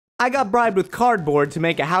I got bribed with cardboard to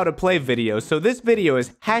make a how to play video, so this video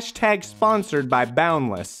is hashtag sponsored by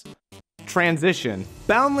Boundless. Transition.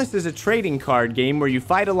 Boundless is a trading card game where you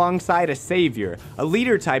fight alongside a savior, a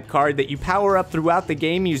leader type card that you power up throughout the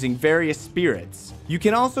game using various spirits. You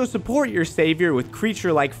can also support your savior with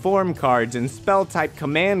creature-like form cards and spell-type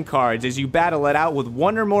command cards as you battle it out with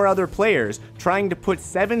one or more other players, trying to put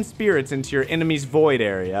 7 spirits into your enemy's void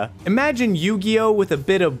area. Imagine Yu-Gi-Oh! With a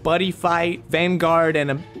bit of buddy fight, Vanguard,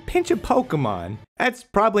 and a pinch of Pokemon. That's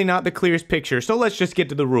probably not the clearest picture, so let's just get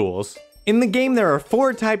to the rules. In the game, there are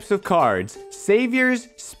 4 types of cards: saviors,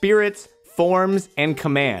 spirits, forms, and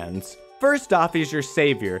commands. First off is your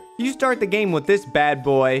savior. You start the game with this bad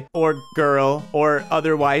boy, or girl, or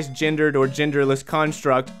otherwise gendered or genderless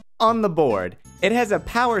construct on the board. It has a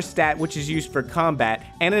power stat which is used for combat,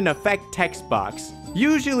 and an effect text box.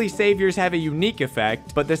 Usually saviors have a unique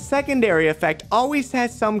effect, but the secondary effect always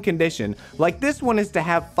has some condition, like this one is to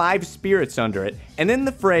have 5 spirits under it, and then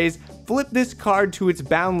the phrase, flip this card to its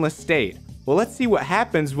boundless state. Well, let's see what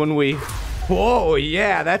happens when we... Whoa,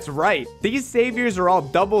 yeah, that's right. These saviors are all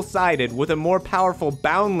double-sided with a more powerful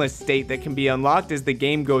boundless state that can be unlocked as the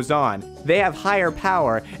game goes on. They have higher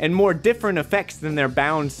power and more different effects than their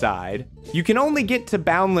bound side. You can only get to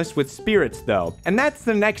boundless with spirits though, and that's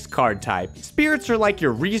the next card type. Spirits are like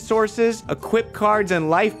your resources, equip cards, and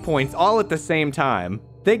life points all at the same time.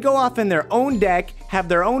 They go off in their own deck, have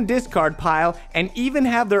their own discard pile, and even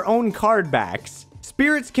have their own card backs.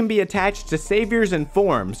 Spirits can be attached to saviors and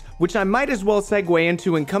forms, which I might as well segue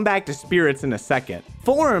into and come back to spirits in a second.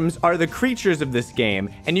 Forms are the creatures of this game,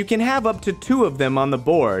 and you can have up to 2 of them on the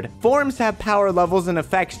board. Forms have power levels and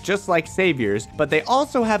effects just like saviors, but they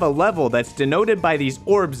also have a level that's denoted by these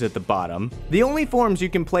orbs at the bottom. The only forms you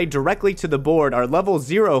can play directly to the board are level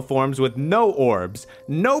 0 forms with no orbs.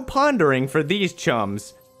 No pondering for these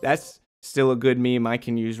chums. That's still a good meme I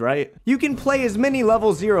can use, right? You can play as many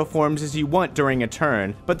level 0 forms as you want during a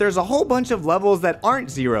turn, but there's a whole bunch of levels that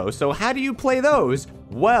aren't 0, so how do you play those?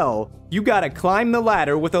 Well, you gotta climb the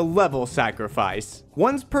ladder with a level sacrifice.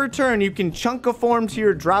 Once per turn, you can chunk a form to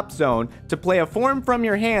your drop zone to play a form from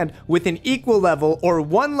your hand with an equal level or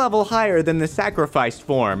 1 level higher than the sacrificed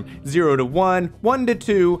form. 0 to 1, 1 to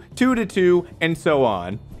 2, 2 to 2, and so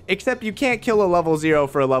on. Except you can't kill a level 0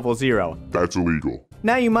 for a level 0. That's illegal.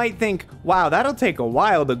 Now you might think, wow, that'll take a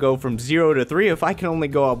while to go from 0 to 3 if I can only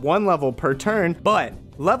go up 1 level per turn, but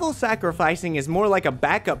level sacrificing is more like a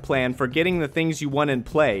backup plan for getting the things you want in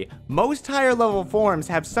play. Most higher level forms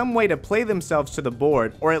have some way to play themselves to the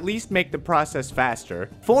board, or at least make the process faster.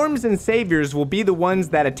 Forms and saviors will be the ones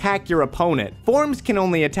that attack your opponent. Forms can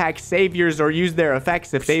only attack saviors or use their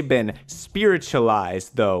effects if they've been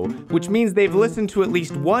spiritualized though, which means they've listened to at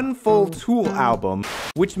least 1 full Tool album,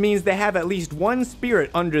 which means they have at least 1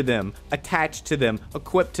 spirit under them, attached to them,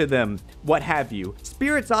 equipped to them, what have you.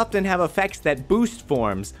 Spirits often have effects that boost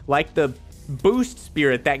forms, like the boost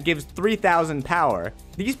spirit that gives 3000 power.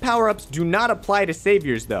 These power-ups do not apply to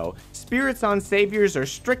saviors though. Spirits on saviors are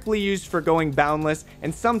strictly used for going boundless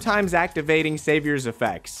and sometimes activating saviors'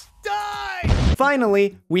 effects. Die!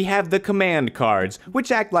 Finally, we have the command cards,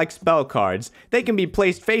 which act like spell cards. They can be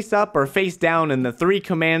placed face up or face down in the 3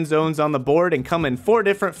 command zones on the board and come in 4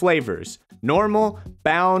 different flavors: normal,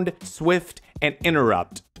 bound, swift, and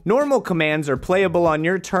interrupt. Normal commands are playable on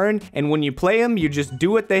your turn, and when you play them, you just do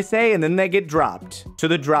what they say and then they get dropped to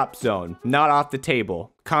the drop zone, not off the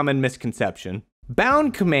table. Common misconception.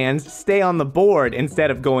 Bound commands stay on the board instead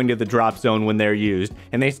of going to the drop zone when they're used,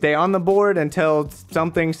 and they stay on the board until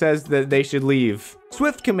something says that they should leave.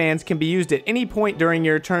 Swift commands can be used at any point during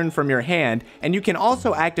your turn from your hand, and you can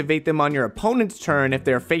also activate them on your opponent's turn if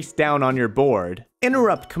they're face down on your board.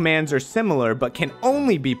 Interrupt commands are similar but can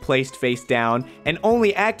only be placed face down and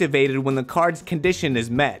only activated when the card's condition is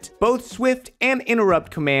met. Both swift and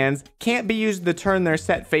interrupt commands can't be used the turn they're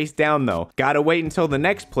set face down though. Gotta wait until the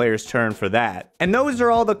next player's turn for that. And those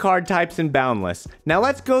are all the card types in Boundless. Now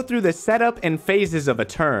let's go through the setup and phases of a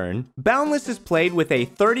turn. Boundless is played with a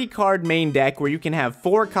 30 card main deck where you can have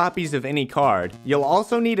 4 copies of any card. You'll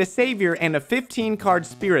also need a savior and a 15 card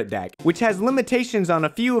spirit deck, which has limitations on a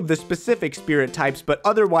few of the specific spirit types but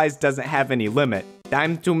otherwise doesn't have any limit.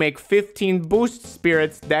 Time to make 15 boost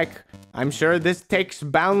spirits deck. I'm sure this takes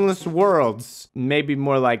boundless worlds. Maybe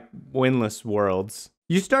more like winless worlds.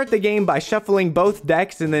 You start the game by shuffling both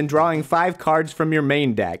decks and then drawing 5 cards from your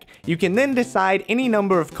main deck. You can then decide any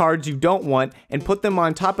number of cards you don't want and put them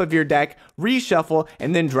on top of your deck, reshuffle,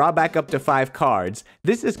 and then draw back up to 5 cards.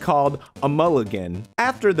 This is called a mulligan.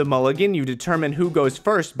 After the mulligan, you determine who goes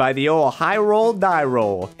first by the old high roll, die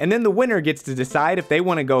roll, and then the winner gets to decide if they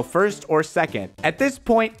want to go first or second. At this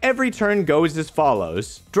point, every turn goes as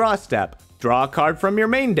follows. Draw step. Draw a card from your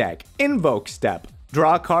main deck. Invoke step.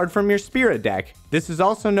 Draw a card from your spirit deck. This is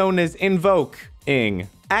also known as invoking.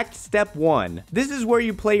 Act step 1. This is where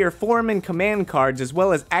you play your form and command cards as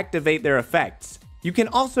well as activate their effects. You can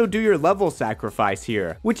also do your level sacrifice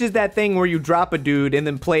here, which is that thing where you drop a dude and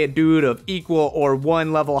then play a dude of equal or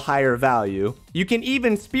 1 level higher value. You can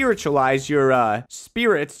even spiritualize your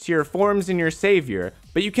spirits to your forms and your savior,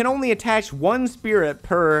 but you can only attach 1 spirit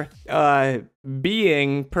per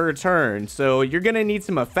being per turn, so you're gonna need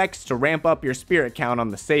some effects to ramp up your spirit count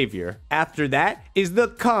on the savior. After that is the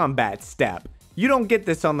combat step. You don't get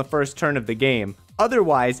this on the first turn of the game.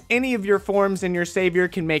 Otherwise, any of your forms and your savior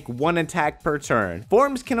can make 1 attack per turn.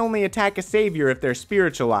 Forms can only attack a savior if they're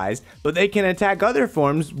spiritualized, but they can attack other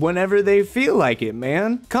forms whenever they feel like it,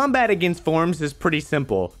 man. Combat against forms is pretty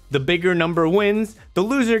simple. The bigger number wins, the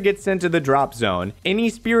loser gets sent to the drop zone. Any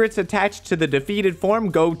spirits attached to the defeated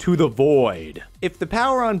form go to the void. If the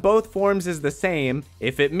power on both forms is the same,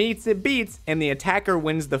 if it meets, it beats, and the attacker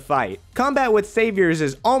wins the fight. Combat with saviors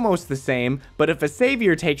is almost the same, but if a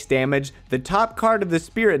savior takes damage, the top card of the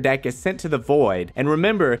spirit deck is sent to the void. And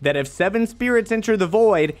remember that if 7 spirits enter the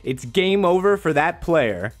void, it's game over for that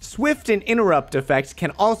player. Swift and interrupt effects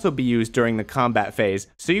can also be used during the combat phase,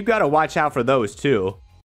 so you gotta watch out for those too.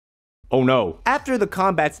 Oh no. After the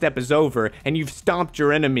combat step is over and you've stomped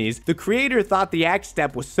your enemies, the creator thought the act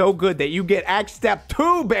step was so good that you get act step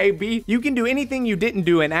 2, baby! You can do anything you didn't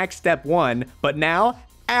do in act step 1, but now,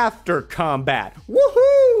 after combat.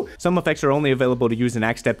 Woohoo! Some effects are only available to use in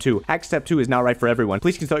Act Step 2. Act Step 2 is not right for everyone.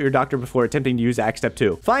 Please consult your doctor before attempting to use Act Step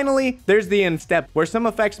 2. Finally, there's the end step, where some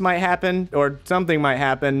effects might happen, or something might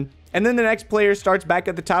happen, and then the next player starts back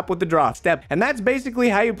at the top with the draw step. And that's basically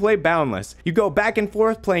how you play Boundless. You go back and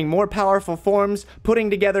forth playing more powerful forms, putting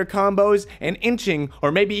together combos, and inching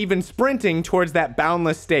or maybe even sprinting towards that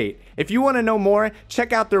boundless state. If you want to know more,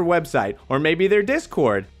 check out their website or maybe their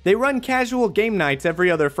Discord. They run casual game nights every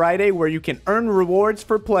other Friday where you can earn rewards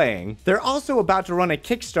for playing. They're also about to run a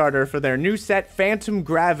Kickstarter for their new set Phantom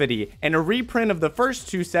Gravity and a reprint of the first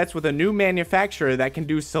 2 sets with a new manufacturer that can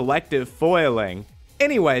do selective foiling.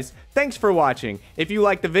 Anyways, thanks for watching. If you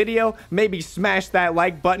liked the video, maybe smash that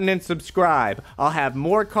like button and subscribe. I'll have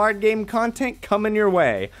more card game content coming your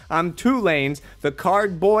way. I'm 2 Lanes, the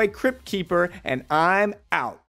card boy crypt keeper, and I'm out.